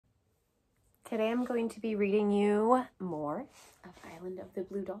Today I'm going to be reading you more of Island of the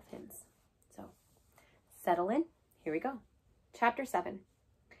Blue Dolphins. So, settle in. Here we go. Chapter 7.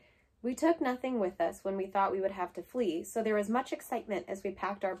 We took nothing with us when we thought we would have to flee, so there was much excitement as we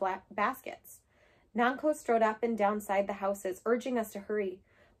packed our black baskets. Nanko strode up and down side the houses, urging us to hurry.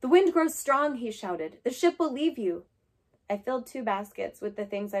 "The wind grows strong," he shouted. "The ship will leave you." I filled 2 baskets with the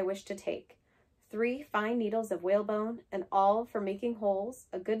things I wished to take. 3 fine needles of whalebone, an awl for making holes,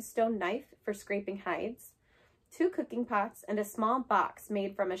 a good stone knife for scraping hides, 2 cooking pots, and a small box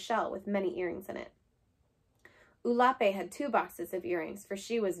made from a shell with many earrings in it. Ulape had 2 boxes of earrings, for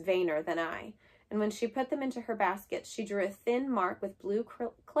she was vainer than I, and when she put them into her basket, she drew a thin mark with blue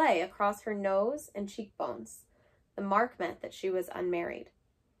clay across her nose and cheekbones. The mark meant that she was unmarried.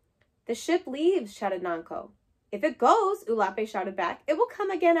 "The ship leaves," shouted Nanko. "If it goes," Ulape shouted back, "it will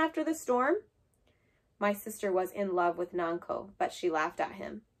come again after the storm." My sister was in love with Nanko, but she laughed at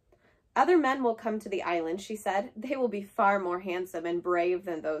him. "Other men will come to the island," she said. "They will be far more handsome and brave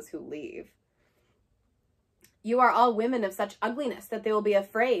than those who leave. You are all women of such ugliness that they will be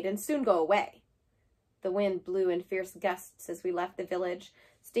afraid and soon go away." The wind blew in fierce gusts as we left the village,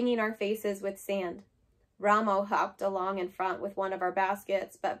 stinging our faces with sand. Ramo hopped along in front with one of our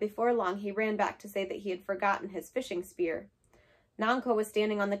baskets, but before long he ran back to say that he had forgotten his fishing spear. Nanko was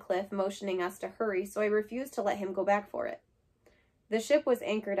standing on the cliff, motioning us to hurry, so I refused to let him go back for it. The ship was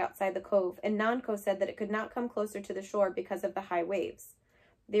anchored outside the cove, and Nanko said that it could not come closer to the shore because of the high waves.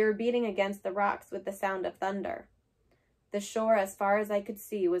 They were beating against the rocks with the sound of thunder. The shore, as far as I could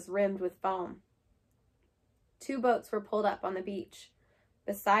see, was rimmed with foam. 2 boats were pulled up on the beach.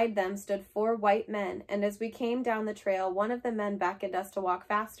 Beside them stood 4 white men, and as we came down the trail, one of the men beckoned us to walk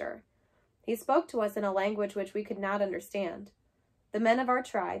faster. He spoke to us in a language which we could not understand. The men of our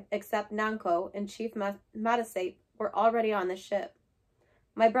tribe, except Nanko and Chief Matasape, were already on the ship.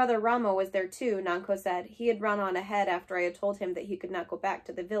 My brother Ramo was there too, Nanko said. He had run on ahead after I had told him that he could not go back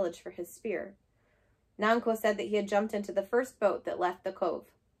to the village for his spear. Nanko said that he had jumped into the first boat that left the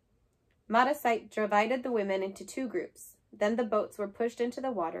cove. Matasape divided the women into 2 groups. Then the boats were pushed into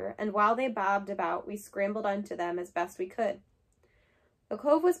the water, and while they bobbed about, we scrambled onto them as best we could. The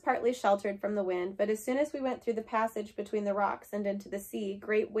cove was partly sheltered from the wind, but as soon as we went through the passage between the rocks and into the sea,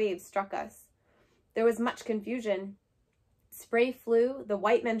 great waves struck us. There was much confusion. Spray flew, the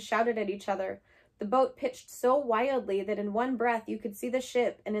white men shouted at each other. The boat pitched so wildly that in one breath you could see the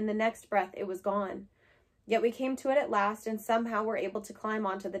ship, and in the next breath it was gone. Yet we came to it at last, and somehow were able to climb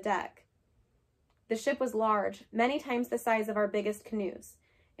onto the deck. The ship was large, many times the size of our biggest canoes.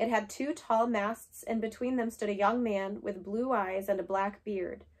 It had 2 tall masts, and between them stood a young man with blue eyes and a black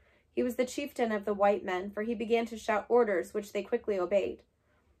beard. He was the chieftain of the white men, for he began to shout orders, which they quickly obeyed.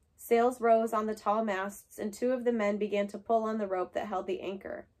 Sails rose on the tall masts, and 2 of the men began to pull on the rope that held the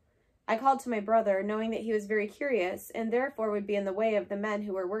anchor. I called to my brother, knowing that he was very curious, and therefore would be in the way of the men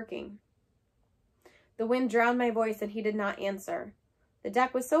who were working. The wind drowned my voice, and he did not answer. The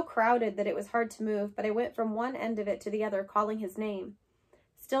deck was so crowded that it was hard to move, but I went from one end of it to the other, calling his name.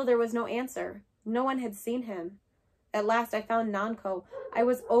 Still there was no answer. No one had seen him. At last I found Nanko. I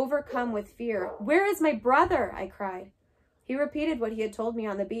was overcome with fear. "Where is my brother?" I cried. He repeated what he had told me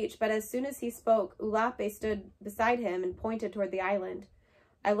on the beach, but as soon as he spoke, Ulape stood beside him and pointed toward the island.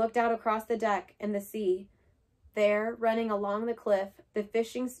 I looked out across the deck and the sea. There, running along the cliff, the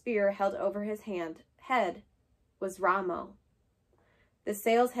fishing spear held over his head, was Ramo. The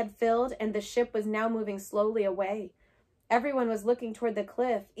sails had filled, and the ship was now moving slowly away. Everyone was looking toward the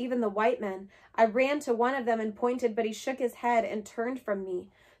cliff, even the white men. I ran to one of them and pointed, but he shook his head and turned from me.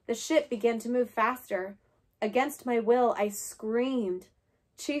 The ship began to move faster. Against my will, I screamed.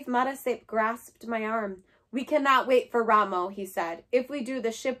 Chief Matasape grasped my arm. "We cannot wait for Ramo," he said. "If we do,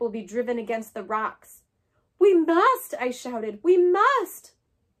 the ship will be driven against the rocks." "We must," I shouted. "We must."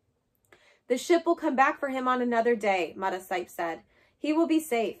 "The ship will come back for him on another day," Matasape said. "He will be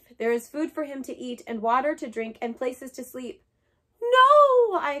safe. There is food for him to eat and water to drink and places to sleep."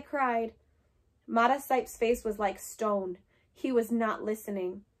 "No!" I cried. Matasape's face was like stone. He was not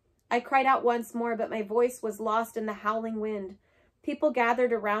listening. I cried out once more, but my voice was lost in the howling wind. People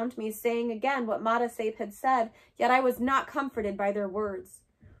gathered around me, saying again what Matasape had said, yet I was not comforted by their words.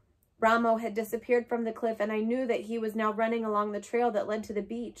 Ramo had disappeared from the cliff, and I knew that he was now running along the trail that led to the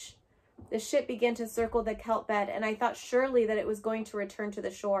beach. The ship began to circle the kelp bed, and I thought surely that it was going to return to the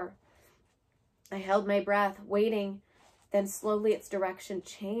shore. I held my breath, waiting. Then slowly its direction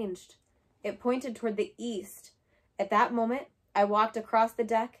changed. It pointed toward the east. At that moment, I walked across the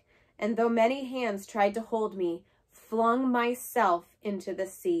deck, and though many hands tried to hold me, flung myself into the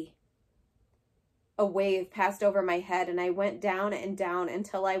sea. A wave passed over my head, and I went down and down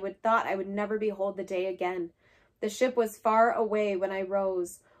until thought I would never behold the day again. The ship was far away when I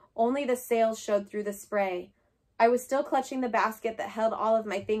rose. Only the sails showed through the spray. I was still clutching the basket that held all of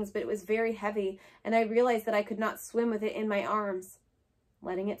my things, but it was very heavy, and I realized that I could not swim with it in my arms.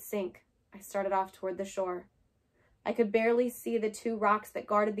 Letting it sink, I started off toward the shore. I could barely see the 2 rocks that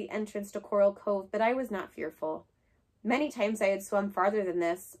guarded the entrance to Coral Cove, but I was not fearful. Many times I had swum farther than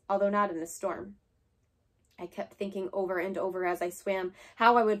this, although not in a storm. I kept thinking over and over as I swam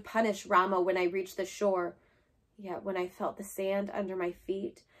how I would punish Ramo when I reached the shore. Yet when I felt the sand under my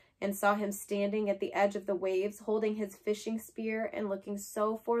feet and saw him standing at the edge of the waves, holding his fishing spear and looking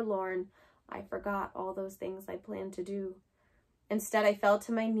so forlorn, I forgot all those things I planned to do. Instead, I fell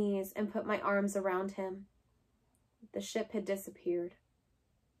to my knees and put my arms around him. The ship had disappeared.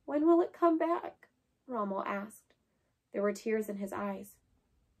 "When will it come back?" Ramo asked. There were tears in his eyes.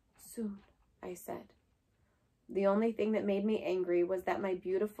 "Soon," I said. The only thing that made me angry was that my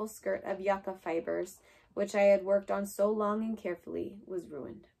beautiful skirt of yucca fibers, which I had worked on so long and carefully, was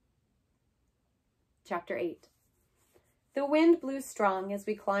ruined. Chapter 8. The wind blew strong as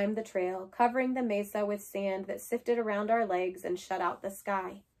we climbed the trail, covering the mesa with sand that sifted around our legs and shut out the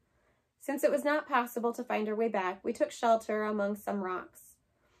sky. Since it was not possible to find our way back, we took shelter among some rocks.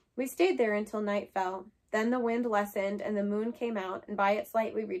 We stayed there until night fell. Then the wind lessened and the moon came out, and by its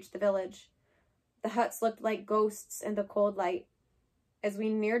light we reached the village. The huts looked like ghosts in the cold light. As we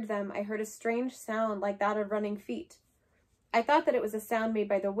neared them, I heard a strange sound like that of running feet. I thought that it was a sound made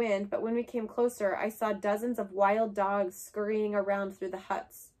by the wind, but when we came closer, I saw dozens of wild dogs scurrying around through the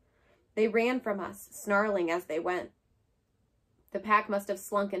huts. They ran from us, snarling as they went. The pack must have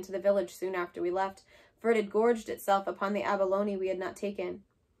slunk into the village soon after we left, for it had gorged itself upon the abalone we had not taken.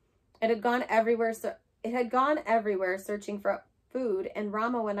 It had gone everywhere searching for food, and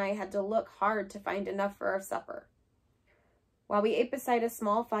Ramo and I had to look hard to find enough for our supper. While we ate beside a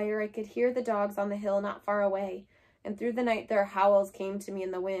small fire, I could hear the dogs on the hill not far away, and through the night their howls came to me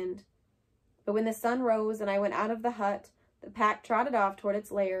in the wind. But when the sun rose and I went out of the hut, the pack trotted off toward its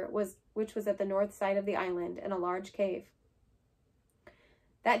lair, which was at the north side of the island in a large cave.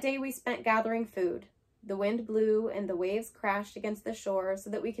 That day we spent gathering food. The wind blew and the waves crashed against the shore so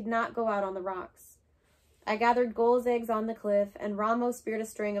that we could not go out on the rocks. I gathered gulls' eggs on the cliff, and Ramo speared a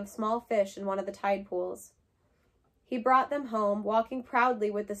string of small fish in one of the tide pools. He brought them home, walking proudly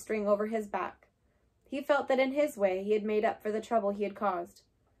with the string over his back. He felt that in his way he had made up for the trouble he had caused.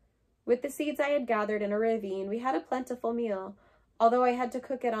 With the seeds I had gathered in a ravine, we had a plentiful meal, although I had to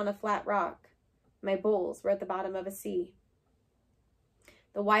cook it on a flat rock. My bowls were at the bottom of a sea.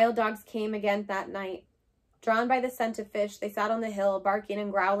 The wild dogs came again that night. Drawn by the scent of fish, they sat on the hill, barking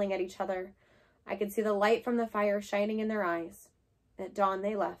and growling at each other. I could see the light from the fire shining in their eyes. At dawn,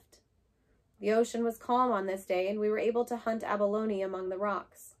 they left. The ocean was calm on this day, and we were able to hunt abalone among the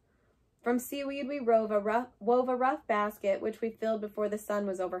rocks. From seaweed, we wove a rough basket, which we filled before the sun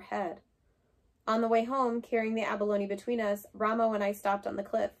was overhead. On the way home, carrying the abalone between us, Ramo and I stopped on the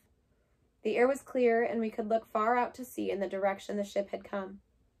cliff. The air was clear, and we could look far out to sea in the direction the ship had come.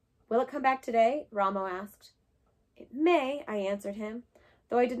 "Will it come back today?" Ramo asked. "It may," I answered him,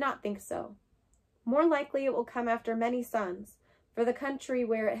 though I did not think so. "More likely it will come after many suns, for the country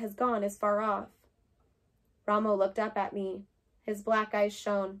where it has gone is far off." Ramo looked up at me. His black eyes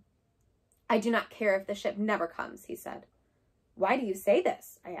shone. "I do not care if the ship never comes," he said. "Why do you say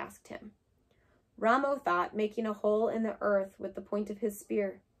this?" I asked him. Ramo thought, making a hole in the earth with the point of his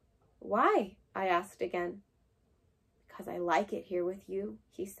spear. "Why?" I asked again. "Because I like it here with you,"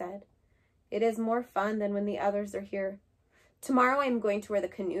 he said. "It is more fun than when the others are here. Tomorrow I am going to where the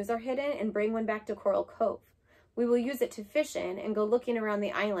canoes are hidden and bring one back to Coral Cove. We will use it to fish in and go looking around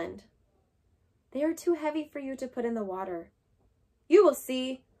the island." "They are too heavy for you to put in the water." "You will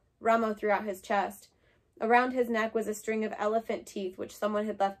see." Ramo threw out his chest. Around his neck was a string of elephant teeth which someone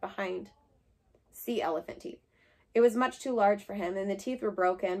had left behind. Sea elephant teeth. It was much too large for him, and the teeth were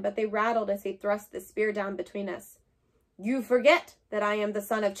broken, but they rattled as he thrust the spear down between us. "You forget that I am the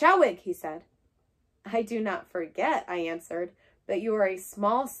son of Chowig," he said. "I do not forget," I answered, "but you are a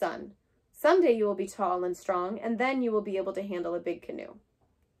small son. Someday you will be tall and strong, and then you will be able to handle a big canoe."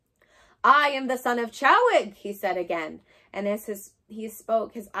 "I am the son of Chowig," he said again, and as he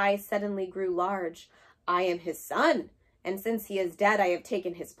spoke, his eyes suddenly grew large. "I am his son, and since he is dead, I have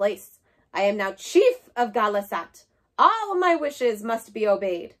taken his place. I am now chief of Galasat. All my wishes must be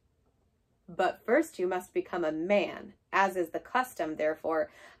obeyed." "But first you must become a man, as is the custom. Therefore,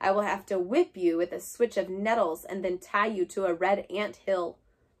 I will have to whip you with a switch of nettles and then tie you to a red ant hill."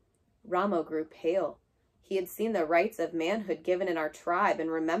 Ramo grew pale. He had seen the rights of manhood given in our tribe and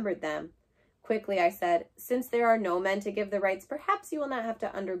remembered them. Quickly I said, "Since there are no men to give the rites, perhaps you will not have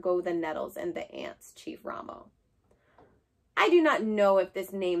to undergo the nettles and the ants, Chief Ramo." "I do not know if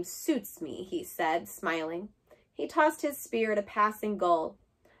this name suits me," he said, smiling. He tossed his spear at a passing gull.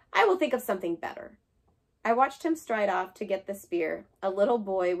 "I will think of something better." I watched him stride off to get the spear, a little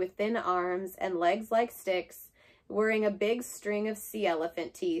boy with thin arms and legs like sticks, wearing a big string of sea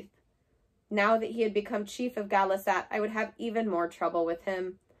elephant teeth. Now that he had become chief of Galasat, I would have even more trouble with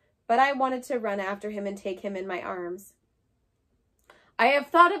him, but I wanted to run after him and take him in my arms. "I have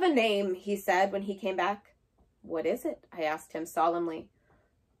thought of a name," he said when he came back. "What is it?" I asked him solemnly.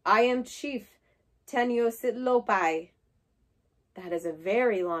 "I am Chief Teniositlopai." "That is a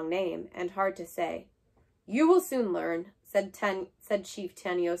very long name and hard to say." "You will soon learn," said Chief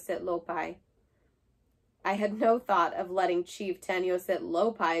Teniositlopai. I had no thought of letting Chief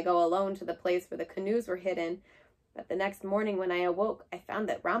Teniositlopai go alone to the place where the canoes were hidden, but the next morning when I awoke, I found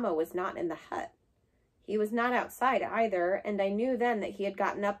that Ramo was not in the hut. He was not outside either, and I knew then that he had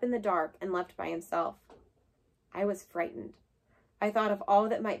gotten up in the dark and left by himself. I was frightened. I thought of all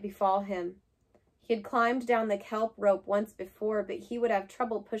that might befall him. He had climbed down the kelp rope once before, but he would have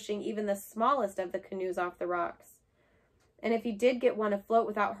trouble pushing even the smallest of the canoes off the rocks. And if he did get one afloat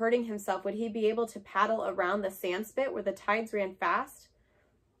without hurting himself, would he be able to paddle around the sand spit where the tides ran fast?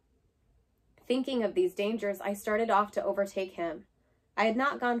 Thinking of these dangers, I started off to overtake him. I had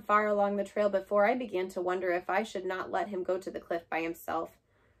not gone far along the trail before I began to wonder if I should not let him go to the cliff by himself.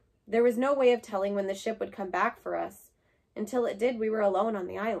 There was no way of telling when the ship would come back for us. Until it did, we were alone on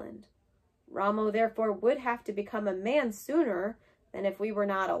the island. Ramo, therefore, would have to become a man sooner than if we were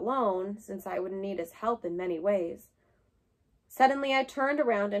not alone, since I would need his help in many ways. Suddenly, I turned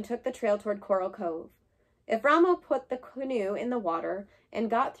around and took the trail toward Coral Cove. If Ramo put the canoe in the water and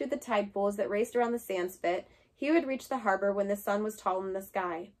got through the tide pools that raced around the sand spit, he would reach the harbor when the sun was tall in the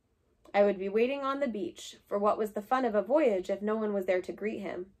sky. I would be waiting on the beach, for what was the fun of a voyage if no one was there to greet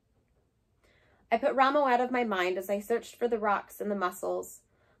him? I put Ramo out of my mind as I searched for the rocks and the mussels.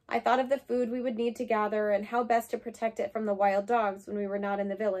 I thought of the food we would need to gather and how best to protect it from the wild dogs when we were not in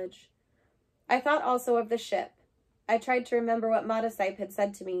the village. I thought also of the ship. I tried to remember what Matasaip had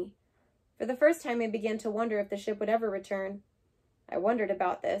said to me. For the first time, I began to wonder if the ship would ever return. I wondered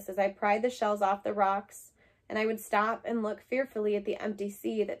about this as I pried the shells off the rocks, and I would stop and look fearfully at the empty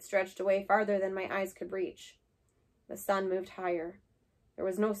sea that stretched away farther than my eyes could reach. The sun moved higher. There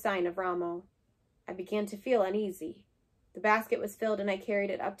was no sign of Ramo. I began to feel uneasy. The basket was filled, and I carried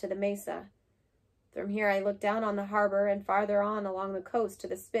it up to the mesa. From here, I looked down on the harbor and farther on along the coast to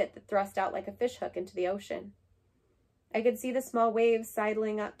the spit that thrust out like a fishhook into the ocean. I could see the small waves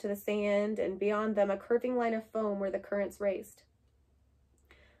sidling up to the sand, and beyond them a curving line of foam where the currents raced.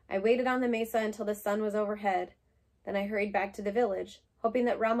 I waited on the mesa until the sun was overhead. Then I hurried back to the village, hoping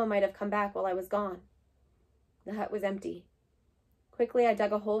that Ramo might have come back while I was gone. The hut was empty. Quickly, I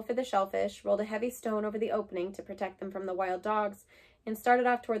dug a hole for the shellfish, rolled a heavy stone over the opening to protect them from the wild dogs, and started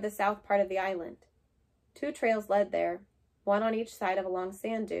off toward the south part of the island. 2 trails led there, one on each side of a long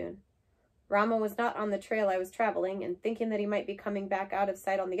sand dune. Ramo was not on the trail I was traveling, and thinking that he might be coming back out of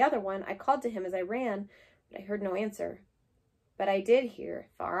sight on the other one, I called to him as I ran, but I heard no answer. But I did hear,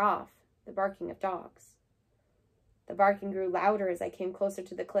 far off, the barking of dogs. The barking grew louder as I came closer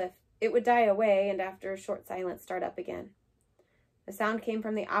to the cliff. It would die away, and after a short silence, start up again. The sound came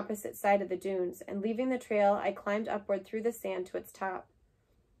from the opposite side of the dunes, and leaving the trail, I climbed upward through the sand to its top.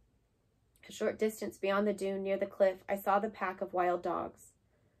 A short distance beyond the dune, near the cliff, I saw the pack of wild dogs.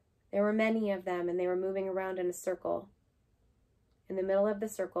 There were many of them, and they were moving around in a circle. In the middle of the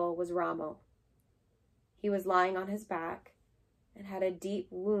circle was Ramo. He was lying on his back and had a deep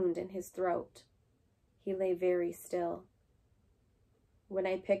wound in his throat. He lay very still. When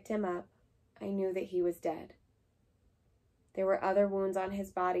I picked him up, I knew that he was dead. There were other wounds on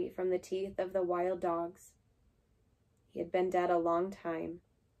his body from the teeth of the wild dogs. He had been dead a long time,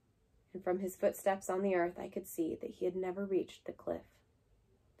 and from his footsteps on the earth I could see that he had never reached the cliff.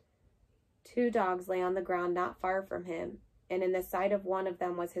 2 dogs lay on the ground not far from him, and in the side of one of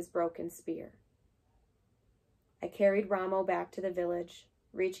them was his broken spear. I carried Ramo back to the village,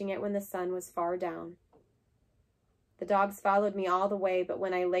 reaching it when the sun was far down. The dogs followed me all the way, but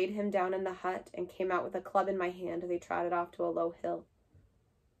when I laid him down in the hut and came out with a club in my hand, they trotted off to a low hill.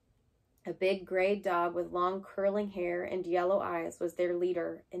 A big gray dog with long curling hair and yellow eyes was their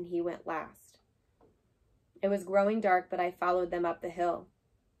leader, and he went last. It was growing dark, but I followed them up the hill.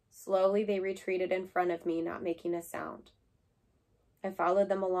 Slowly they retreated in front of me, not making a sound. I followed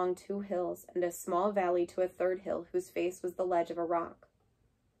them along 2 hills and a small valley to a 3rd hill whose face was the ledge of a rock.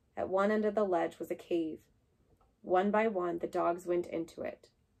 At one end of the ledge was a cave. One by one, the dogs went into it.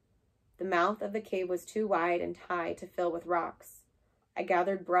 The mouth of the cave was too wide and high to fill with rocks. I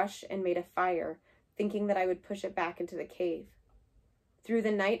gathered brush and made a fire, thinking that I would push it back into the cave. Through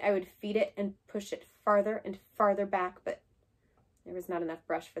the night, I would feed it and push it farther and farther back, but there was not enough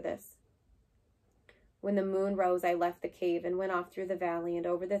brush for this. When the moon rose, I left the cave and went off through the valley and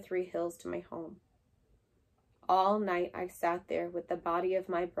over the 3 hills to my home. All night I sat there with the body of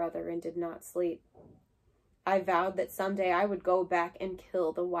my brother and did not sleep. I vowed that someday I would go back and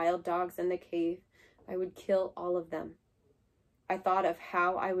kill the wild dogs in the cave. I would kill all of them. I thought of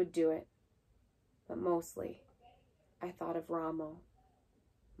how I would do it, but mostly I thought of Ramo,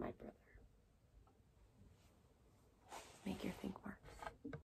 my brother. Make your think